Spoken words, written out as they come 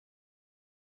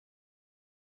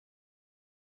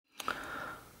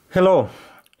Hello,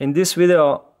 in this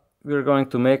video we're going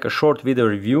to make a short video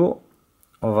review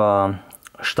of a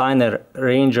Steiner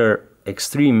Ranger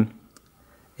Xtreme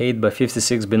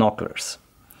 8x56 binoculars.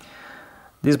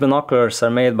 These binoculars are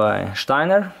made by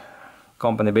Steiner,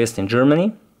 company based in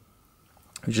Germany,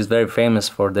 which is very famous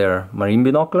for their marine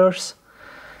binoculars,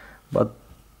 but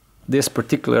this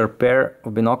particular pair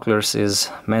of binoculars is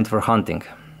meant for hunting.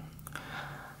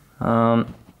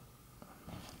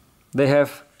 They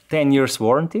have 10 years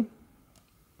warranty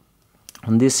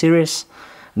on this series.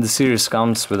 The series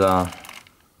comes with a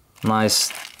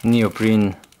nice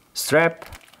neoprene strap,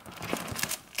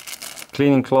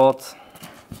 cleaning cloth,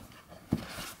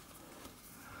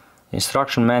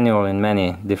 instruction manual in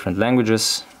many different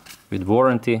languages with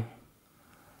warranty.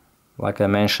 Like I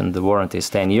mentioned, the warranty is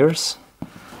 10 years.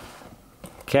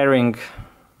 Carrying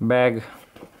bag,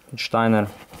 Steiner,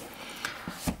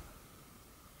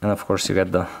 and of course you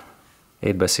get the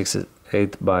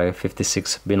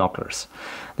 8x56 binoculars.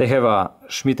 They have a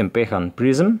Schmidt & Pehan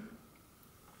prism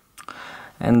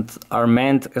and are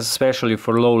meant especially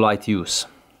for low light use.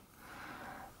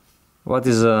 What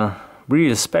is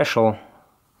really special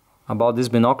about these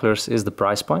binoculars is the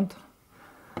price point.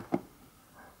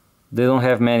 They don't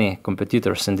have many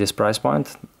competitors in this price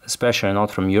point, especially not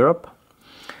from Europe,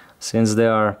 since they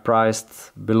are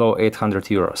priced below 800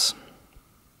 euros.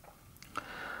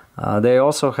 They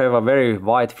also have a very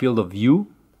wide field of view,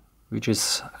 which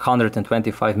is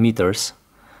 125 meters,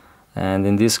 and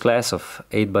in this class of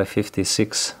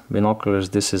 8x56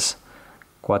 binoculars this is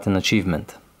quite an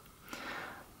achievement.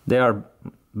 They are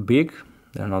big,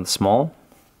 they're not small,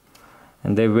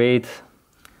 and they weigh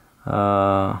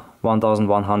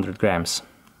 1100 grams,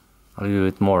 a little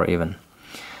bit more even.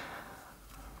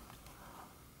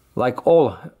 Like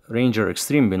all Ranger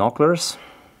Xtreme binoculars,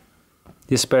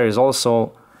 this pair is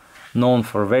also known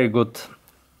for very good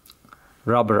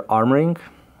rubber armoring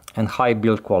and high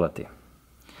build quality.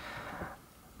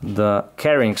 The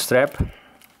carrying strap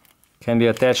can be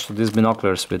attached to these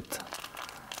binoculars with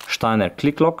Steiner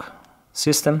click lock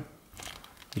system,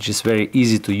 which is very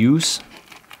easy to use,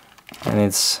 and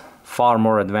it's far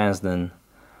more advanced than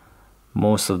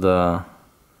most of the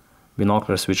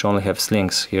binoculars which only have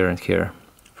slings here and here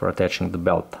for attaching the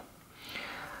belt.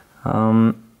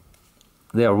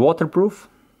 They are waterproof,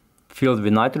 filled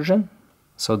with nitrogen,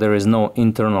 so there is no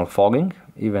internal fogging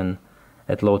even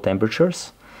at low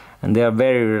temperatures, and they are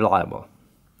very reliable.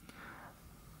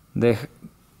 These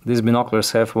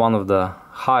binoculars have one of the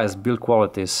highest build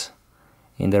qualities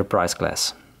in their price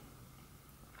class.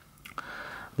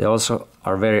 They also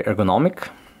are very ergonomic,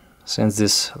 since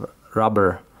this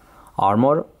rubber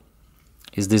armor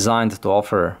is designed to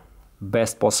offer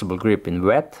best possible grip in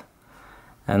wet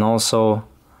and also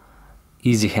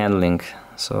easy handling,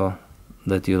 so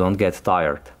that you don't get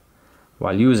tired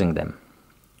while using them.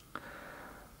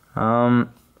 The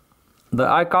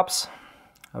eye cups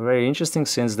are very interesting,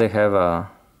 since they have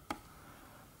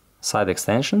side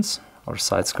extensions or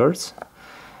side skirts,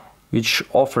 which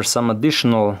offer some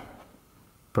additional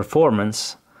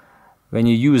performance when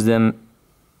you use them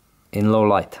in low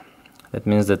light. That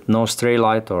means that no stray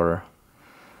light or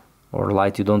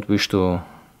light you don't wish to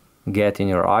get in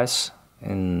your eyes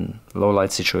in low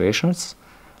light situations,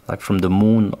 like from the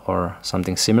moon or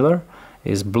something similar,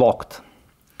 is blocked.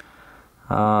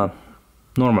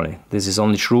 Normally this is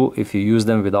only true if you use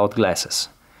them without glasses.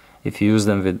 If you use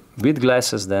them with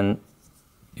glasses, then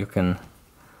you can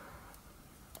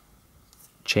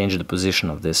change the position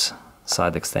of these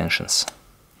side extensions.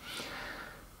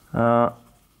 The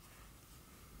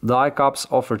eye cups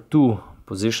offer two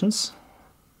positions.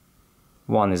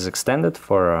 One is extended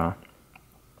for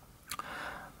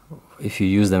if you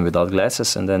use them without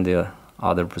glasses, and then the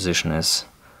other position is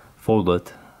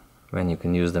folded when you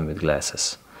can use them with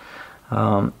glasses.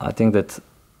 I think that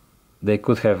they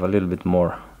could have a little bit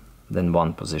more than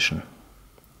one position,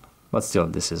 but still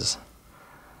this is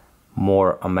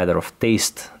more a matter of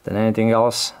taste than anything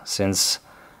else, since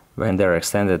when they're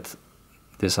extended,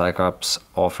 these eye cups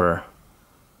offer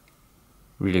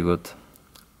really good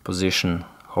position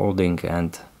holding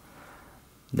and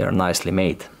they're nicely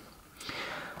made.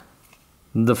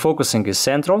 The focusing is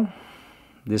central.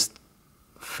 This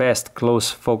fast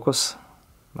close focus,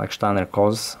 like Steiner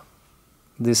calls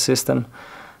this system,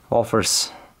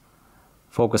 offers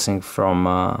focusing from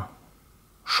a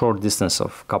short distance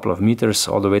of a couple of meters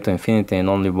all the way to infinity in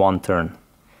only one turn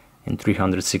in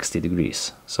 360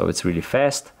 degrees. So it's really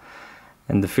fast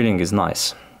and the feeling is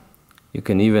nice. You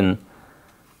can even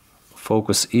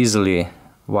focus easily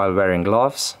while wearing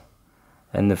gloves,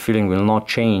 and the feeling will not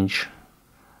change.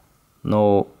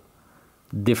 No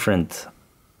different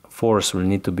force will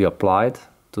need to be applied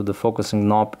to the focusing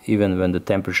knob even when the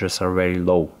temperatures are very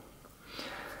low.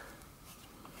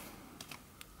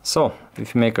 So,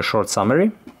 if you make a short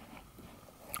summary,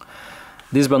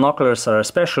 these binoculars are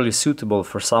especially suitable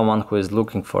for someone who is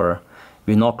looking for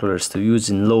binoculars to use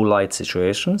in low light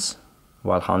situations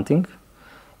while hunting,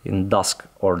 in dusk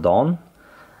or dawn,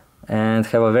 and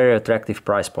have a very attractive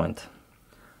price point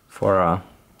for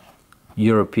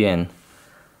European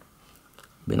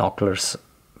binoculars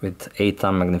with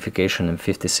 8x magnification and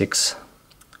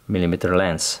 56mm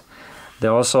lens. They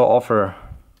also offer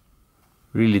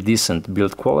really decent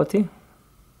build quality.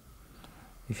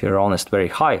 If you're honest, very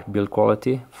high build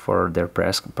quality for their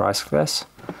price class.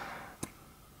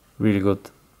 Really good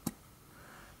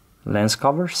lens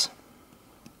covers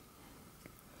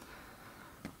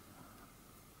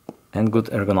and good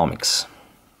ergonomics.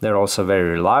 They're also very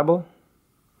reliable,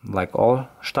 like all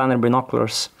Steiner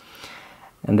binoculars,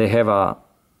 and they have a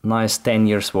nice 10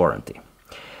 years warranty.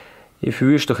 If you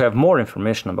wish to have more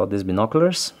information about these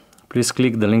binoculars, please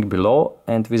click the link below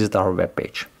and visit our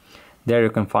webpage. There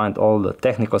you can find all the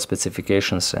technical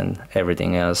specifications and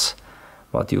everything else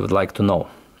what you would like to know.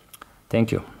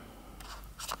 Thank you.